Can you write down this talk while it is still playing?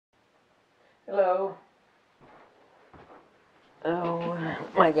Hello. Oh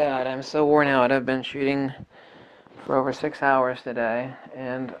my god, I'm so worn out. I've been shooting for over 6 hours today,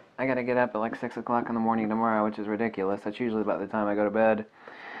 and I gotta get up at like 6 o'clock in the morning tomorrow, which is ridiculous. That's usually about the time I go to bed.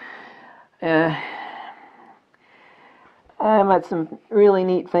 Uh, I met some really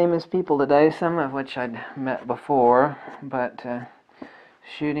neat, famous people today, some of which I'd met before, but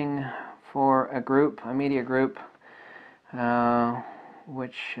shooting for a media group,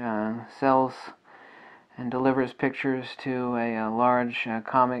 which sells and delivers pictures to a large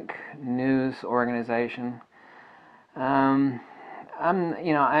comic news organization. Um,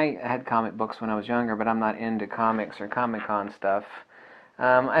 I had comic books when I was younger, but I'm not into comics or Comic Con stuff.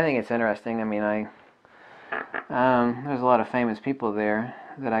 I think it's interesting. There's a lot of famous people there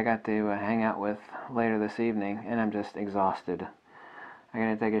that I got to hang out with later this evening, and I'm just exhausted. I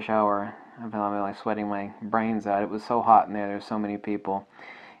gotta take a shower. I'm like sweating my brains out. It was so hot in there. There's so many people.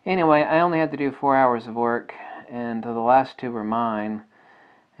 Anyway, I only had to do 4 hours of work, and the last two were mine.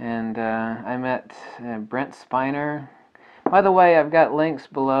 And I met Brent Spiner. By the way, I've got links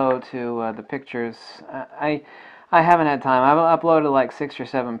below to the pictures. I haven't had time. I've uploaded like 6 or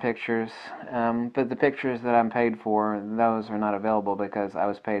 7 pictures, but the pictures that I'm paid for, those are not available because I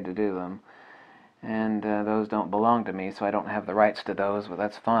was paid to do them. And those don't belong to me, so I don't have the rights to those, but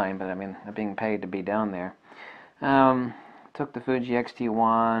that's fine. But I mean, I'm being paid to be down there. Took the Fuji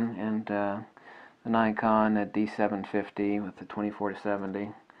X-T1 and the Nikon D750 with the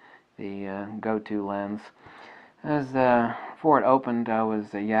 24-70, the go-to lens. Before it opened, I was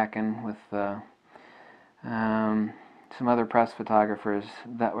yakking with some other press photographers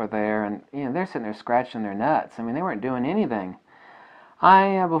that were there, and they're sitting there scratching their nuts. I mean, they weren't doing anything.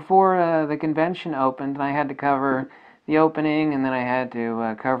 Before the convention opened, I had to cover the opening, and then I had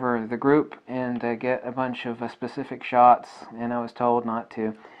to cover the group and get a bunch of specific shots, and I was told not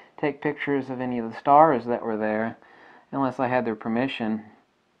to take pictures of any of the stars that were there unless I had their permission.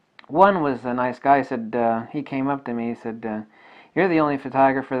 One was a nice guy. He came up to me, he said, "You're the only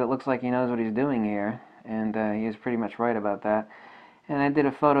photographer that looks like he knows what he's doing here," and he was pretty much right about that. And I did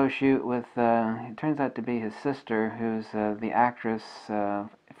a photo shoot with, it turns out to be his sister, who's the actress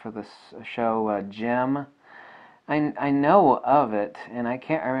for the show Gem. I know of it, and I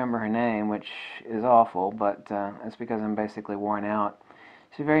can't remember her name, which is awful, but it's because I'm basically worn out.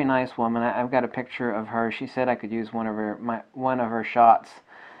 She's a very nice woman. I've got a picture of her. She said I could use one of her shots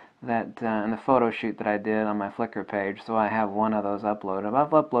that in the photo shoot that I did on my Flickr page, so I have one of those uploaded.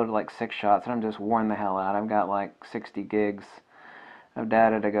 I've uploaded like 6 shots, and I'm just worn the hell out. I've got like 60 gigs of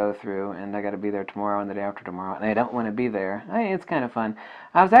data to go through, and I got to be there tomorrow and the day after tomorrow, and I don't want to be there. It's kind of fun.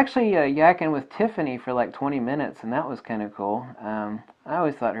 I was actually yakking with Tiffany for like 20 minutes, and that was kind of cool. I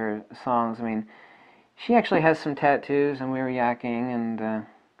always thought her songs, I mean, she actually has some tattoos, and we were yakking, and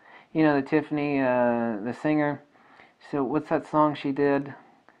the Tiffany, the singer, so what's that song she did?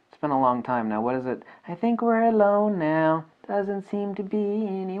 It's been a long time now. What is it? I think we're alone now. Doesn't seem to be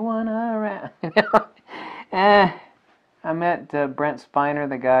anyone around. I met Brent Spiner,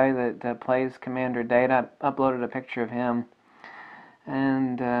 the guy that plays Commander Data. I uploaded a picture of him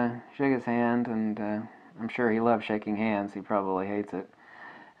and shook his hand, and I'm sure he loves shaking hands. He probably hates it.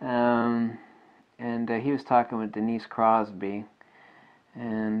 And he was talking with Denise Crosby,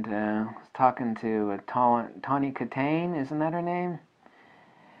 and was talking to Tawny Katane, isn't that her name?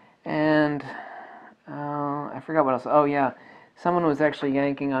 And I forgot what else. Oh yeah, someone was actually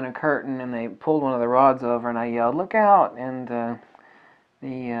yanking on a curtain, and they pulled one of the rods over, and I yelled, "Look out!" And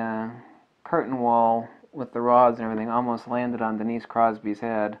the curtain wall with the rods and everything almost landed on Denise Crosby's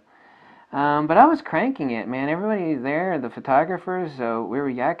head. But I was cranking it, man. Everybody there, the photographers, we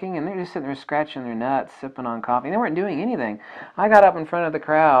were yakking, and they're just sitting there scratching their nuts, sipping on coffee. They weren't doing anything. I got up in front of the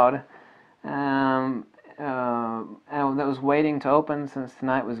crowd that was waiting to open, since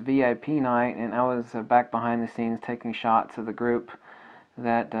tonight was VIP night, and I was back behind the scenes taking shots of the group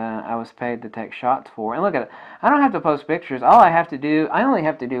that I was paid to take shots for. And look at it. I don't have to post pictures. I only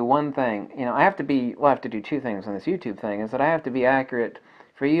have to do one thing. I have to do 2 things on this YouTube thing, is that I have to be accurate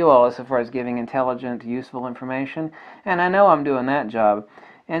for you all as far as giving intelligent, useful information, and I know I'm doing that job.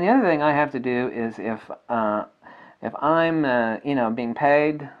 And the other thing I have to do is if I'm being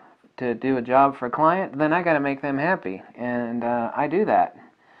paid to do a job for a client, then I got to make them happy, and I do that.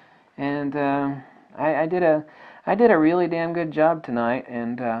 And I did a really damn good job tonight,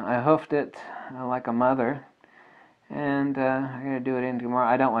 and I hoofed it like a mother. And I got to do it in tomorrow.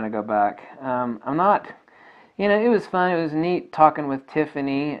 I don't want to go back. I'm not. It was fun. It was neat talking with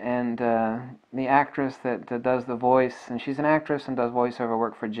Tiffany and the actress that does the voice, and she's an actress and does voiceover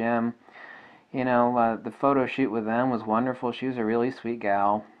work for Jim. The photo shoot with them was wonderful. She was a really sweet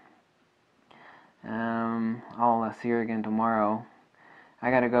gal. I'll see her again tomorrow. I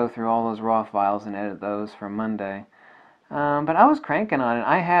got to go through all those raw files and edit those for Monday. But I was cranking on it.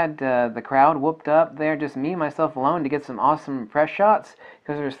 I had the crowd whooped up there, just me, myself alone, to get some awesome press shots,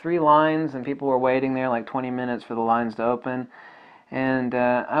 because there's 3 lines and people were waiting there like 20 minutes for the lines to open. And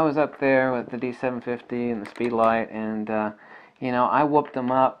I was up there with the D750 and the Speedlight, and I whooped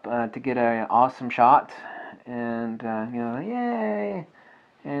them up to get an awesome shot. And yay!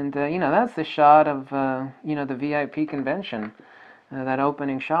 And that's the shot of the VIP convention, that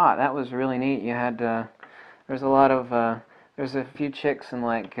opening shot. That was really neat. You had there's a lot of there's a few chicks in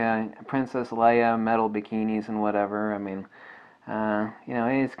like Princess Leia metal bikinis and whatever. I mean,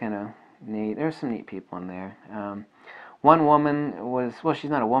 it's kind of neat. There's some neat people in there. One woman was, well,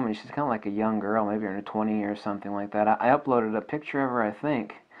 she's not a woman, she's kind of like a young girl, maybe in her 20s or something like that. I uploaded a picture of her, I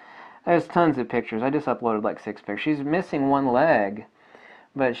think. There's tons of pictures. I just uploaded like 6 pictures. She's missing one leg,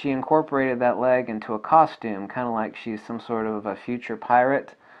 but she incorporated that leg into a costume, kind of like she's some sort of a future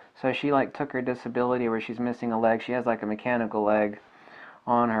pirate. So she like took her disability where she's missing a leg. She has like a mechanical leg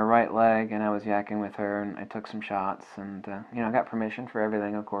on her right leg, and I was yakking with her, and I took some shots, and I got permission for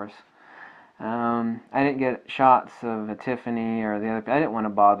everything, of course. I didn't get shots of Tiffany or the other. I didn't want to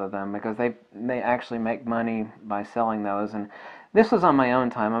bother them because they actually make money by selling those, and this was on my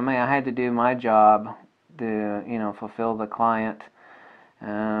own time. I mean, I had to do my job to fulfill the client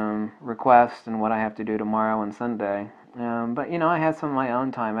request and what I have to do tomorrow and Sunday. But I had some of my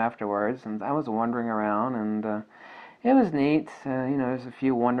own time afterwards, and I was wandering around, and it was neat. There's a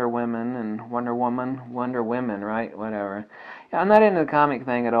few Wonder Women and Wonder Women, right? Whatever. Yeah, I'm not into the comic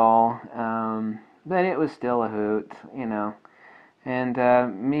thing at all, but it was still a hoot, And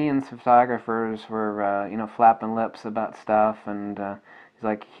me and some photographers were, flapping lips about stuff, and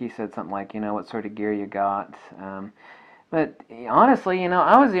he said something like, what sort of gear you got. But honestly,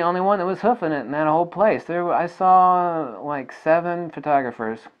 I was the only one that was hoofing it in that whole place. I saw like 7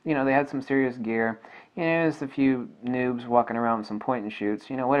 photographers. They had some serious gear. There's a few noobs walking around with some point and shoots.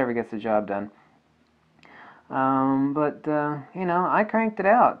 Whatever gets the job done. But I cranked it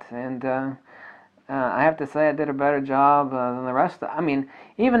out, and I have to say I did a better job than the rest. I mean,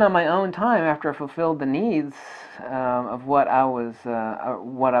 even on my own time, after I fulfilled the needs of what I was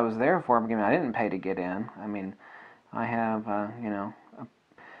there for. I mean, I didn't pay to get in. I mean, I have a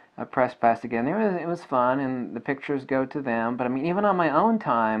press pass to get in there. It was fun, and the pictures go to them. But I mean, even on my own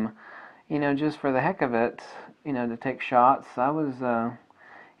time, just for the heck of it, to take shots, I was I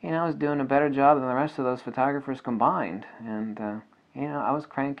was doing a better job than the rest of those photographers combined. And I was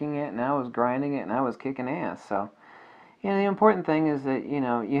cranking it, and I was grinding it, and I was kicking ass. So the important thing is that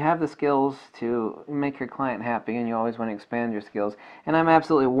you have the skills to make your client happy, and you always want to expand your skills. And I'm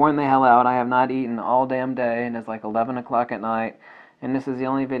absolutely worn the hell out. I have not eaten all damn day, and it's like 11 o'clock at night, and this is the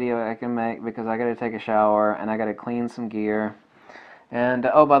only video I can make because I got to take a shower and I got to clean some gear. And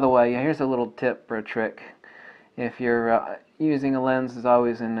oh, by the way, here's a little tip or a trick. If you're using a lens, as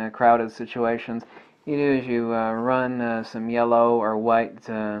always in crowded situations, you do is you run some yellow or white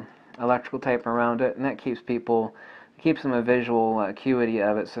electrical tape around it, and that keeps them a visual acuity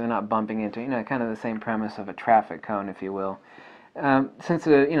of it, so they're not bumping into, kind of the same premise of a traffic cone, if you will. Since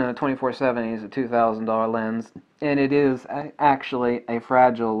the 2470 is a $2,000 lens, and it is actually a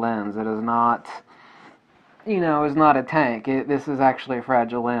fragile lens. It is not, is not a tank. This is actually a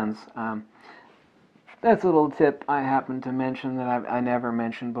fragile lens. That's a little tip I happened to mention that I never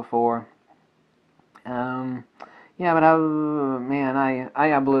mentioned before. Yeah, but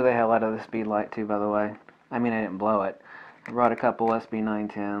I blew the hell out of the Speedlight too, by the way. I mean, I didn't blow it. I brought a couple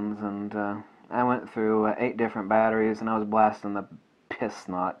SB910s, and I went through 8 different batteries, and I was blasting the piss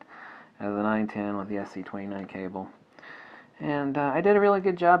snot out of the 910 with the SC29 cable. And I did a really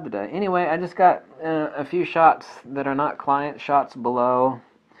good job today. Anyway, I just got a few shots that are not client shots below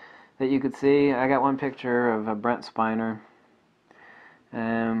that you could see. I got one picture of Brent Spiner.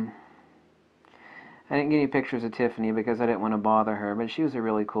 I didn't get any pictures of Tiffany because I didn't want to bother her, but she was a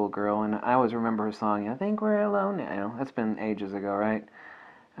really cool girl, and I always remember her song, I Think We're Alone Now. That's been ages ago, right?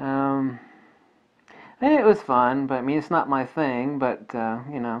 And it was fun, but I mean, it's not my thing, but,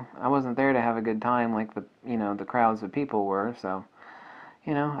 I wasn't there to have a good time like the crowds of people were, so,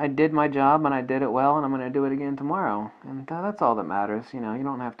 I did my job, and I did it well, and I'm going to do it again tomorrow, and that's all that matters. You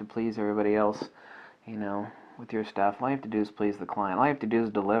don't have to please everybody else, with your stuff. All you have to do is please the client. All you have to do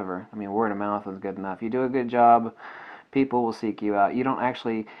is deliver. I mean, word of mouth is good enough. You do a good job, people will seek you out.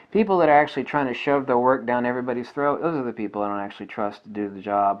 People that are actually trying to shove their work down everybody's throat, those are the people I don't actually trust to do the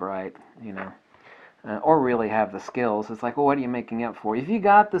job right, or really have the skills. It's like, well, what are you making up for? If you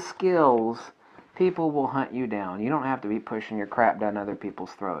got the skills, people will hunt you down. You don't have to be pushing your crap down other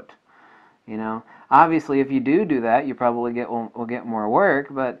people's throat. You know, obviously, if you do that, you probably will get more work.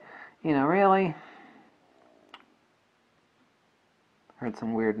 But you know, really, heard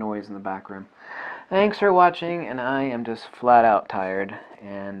some weird noise in the back room. Thanks for watching, and I am just flat out tired,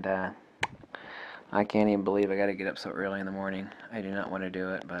 and I can't even believe I got to get up so early in the morning. I do not want to do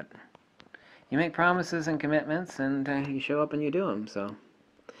it, but you make promises and commitments, and you show up and you do them. So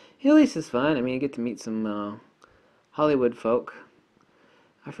at least it's fun. I mean, you get to meet some Hollywood folk.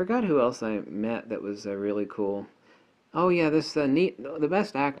 I forgot who else I met that was really cool. Oh yeah, this the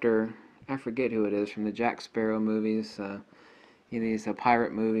best actor. I forget who it is from the Jack Sparrow movies. These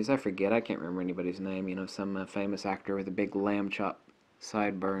pirate movies. I forget. I can't remember anybody's name. You know, some famous actor with a big lamb chop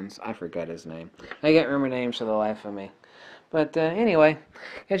sideburns. I forget his name. I can't remember names for the life of me. But anyway,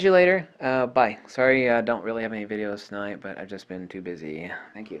 catch you later. Bye. Sorry I don't really have any videos tonight, but I've just been too busy.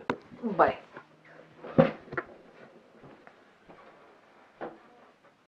 Thank you. Bye.